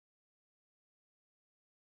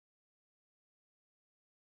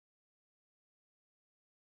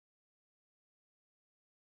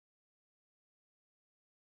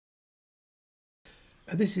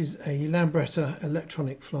This is a Lambretta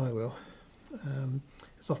electronic flywheel.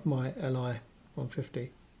 It's off my Li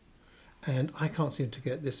 150, and I can't seem to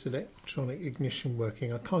get this electronic ignition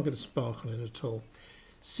working. I can't get a spark on it at all.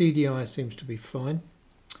 CDI seems to be fine.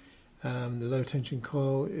 The low tension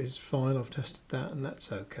coil is fine. I've tested that and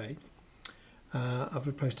that's okay. I've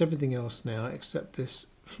replaced everything else now except this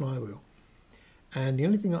flywheel. And the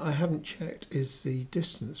only thing that I haven't checked is the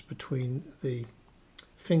distance between the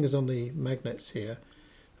fingers on the magnets here,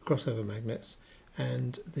 the crossover magnets,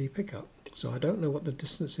 and the pickup. So I don't know what the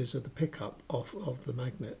distance is of the pickup off of the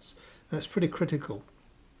magnets. That's pretty critical.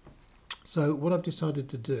 So what I've decided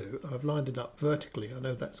to do, I've lined it up vertically. I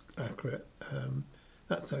know that's accurate.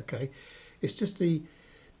 That's okay. It's just the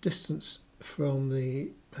distance from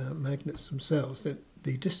the magnets themselves.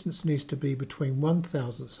 The distance needs to be between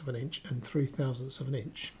 1/1000th of an inch and 3/1000th of an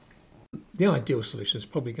inch. The ideal solution is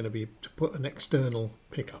probably going to be to put an external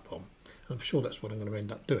pickup on. I'm sure that's what I'm going to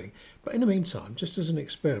end up doing. But in the meantime, just as an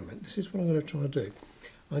experiment, this is what I'm going to try to do.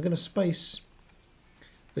 I'm going to space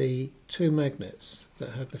the two magnets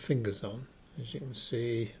that have the fingers on, as you can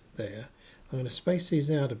see there. I'm going to space these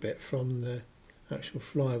out a bit from the actual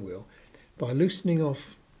flywheel by loosening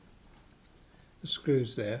off the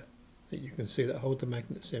screws there that you can see that hold the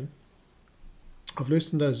magnets in. I've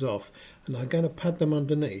loosened those off and I'm going to pad them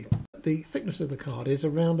underneath. The thickness of the card is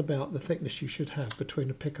around about the thickness you should have between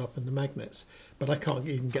the pickup and the magnets, but I can't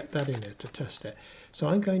even get that in there to test it. So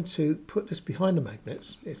I'm going to put this behind the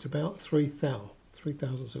magnets. It's about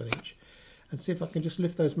 3/1000th of an inch, and see if I can just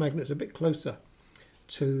lift those magnets a bit closer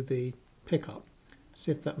to the pickup. See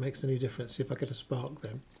if that makes any difference, see if I get a spark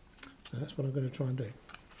then. So that's what I'm going to try and do.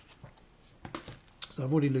 So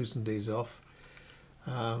I've already loosened these off.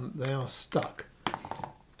 They are stuck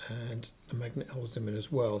and the magnet holds them in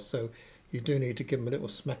as well, so you do need to give them a little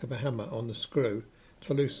smack of a hammer on the screw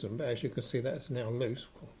to loosen them, but as you can see that is now loose.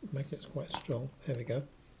 The magnet's quite strong. There we go.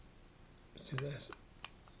 See, there's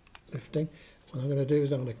lifting. What I'm going to do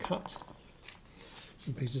is I'm going to cut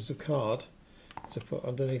some pieces of card to put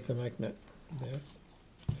underneath the magnet there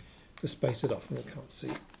to space it off, and you can't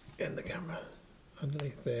see in the camera,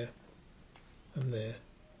 underneath there and there,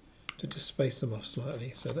 to just space them off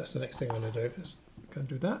slightly. So that's the next thing I'm going to do. Let's go and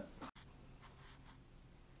do that.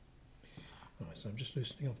 Right, so I'm just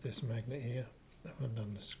loosening off this magnet here. I've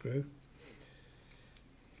undone the screw.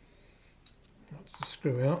 That's the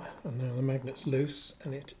screw out, and now the magnet's loose,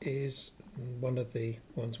 and it is one of the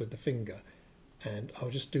ones with the finger. And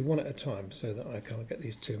I'll just do one at a time so that I can't get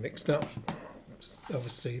these two mixed up.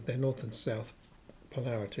 Obviously they're north and south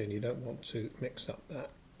polarity and you don't want to mix up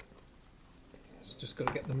that. It's just got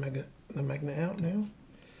to get the magnet out now.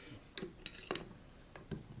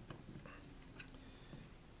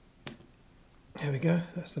 There we go,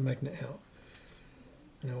 that's the magnet out.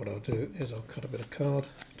 Now what I'll do is I'll cut a bit of card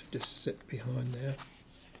to just sit behind there.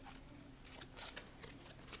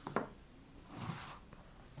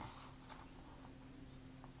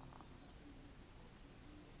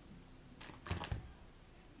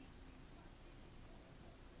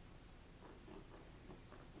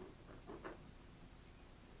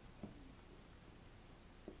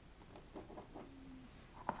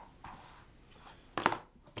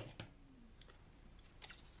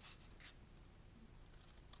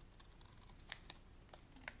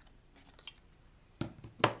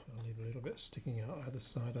 Bit sticking out either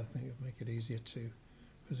side, I think it'll make it easier to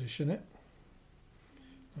position it.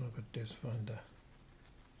 All I've got to do is find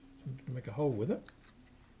something to make a hole with it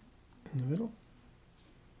in the middle.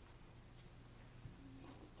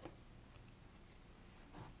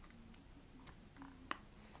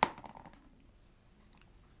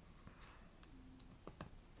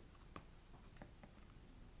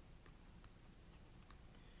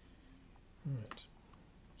 Right,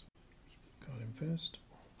 put the card in first.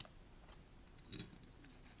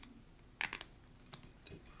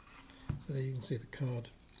 So there you can see the card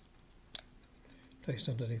placed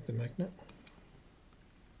underneath the magnet.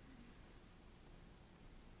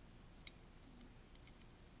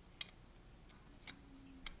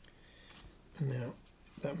 And now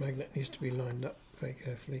that magnet needs to be lined up very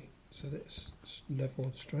carefully so that it's level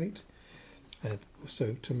and straight, and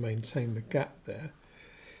also to maintain the gap there.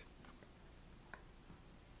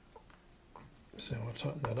 So I'll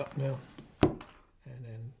tighten that up now and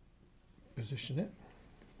then position it.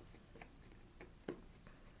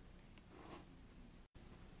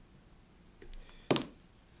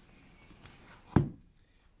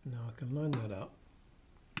 Now I can line that up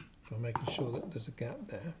by making sure that there's a gap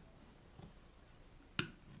there.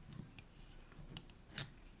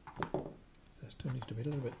 So it still needs to be a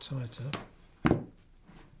little bit tighter.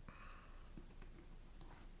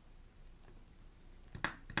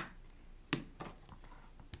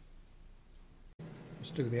 Let's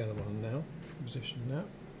do the other one now. Position that.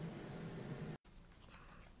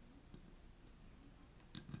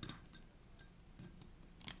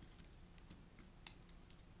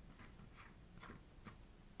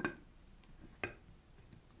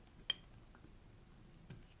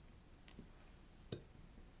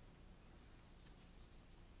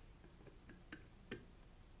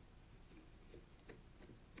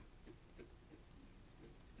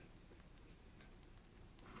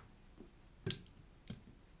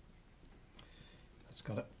 That's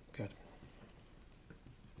got it. Good.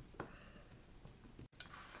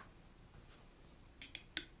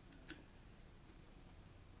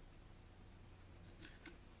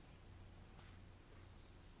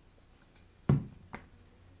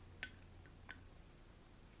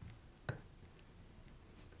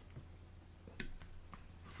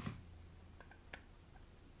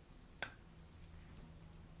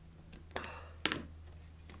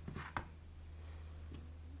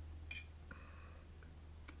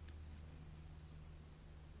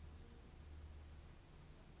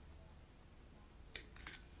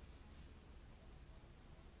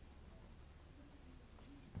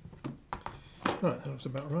 Right, that was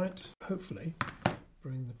about right. Hopefully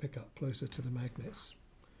bring the pickup closer to the magnets.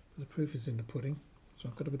 But the proof is in the pudding, so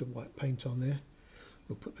I've got a bit of white paint on there.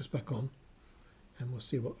 We'll put this back on and we'll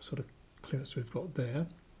see what sort of clearance we've got there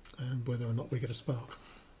and whether or not we get a spark.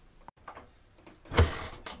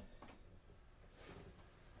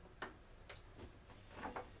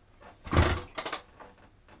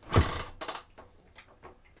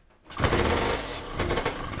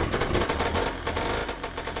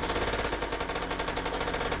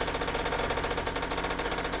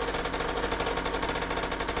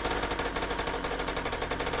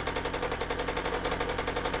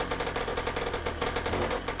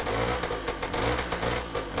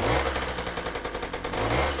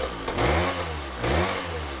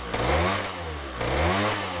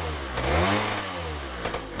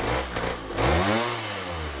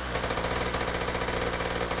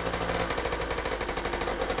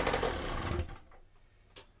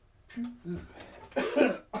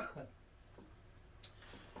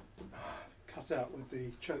 Cut out with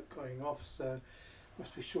the choke going off, so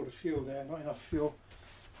must be short of fuel there, not enough fuel,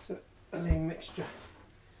 so a lean mixture.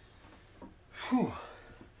 Whew.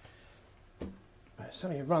 It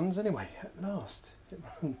certainly runs anyway, at last it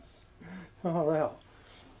runs far out.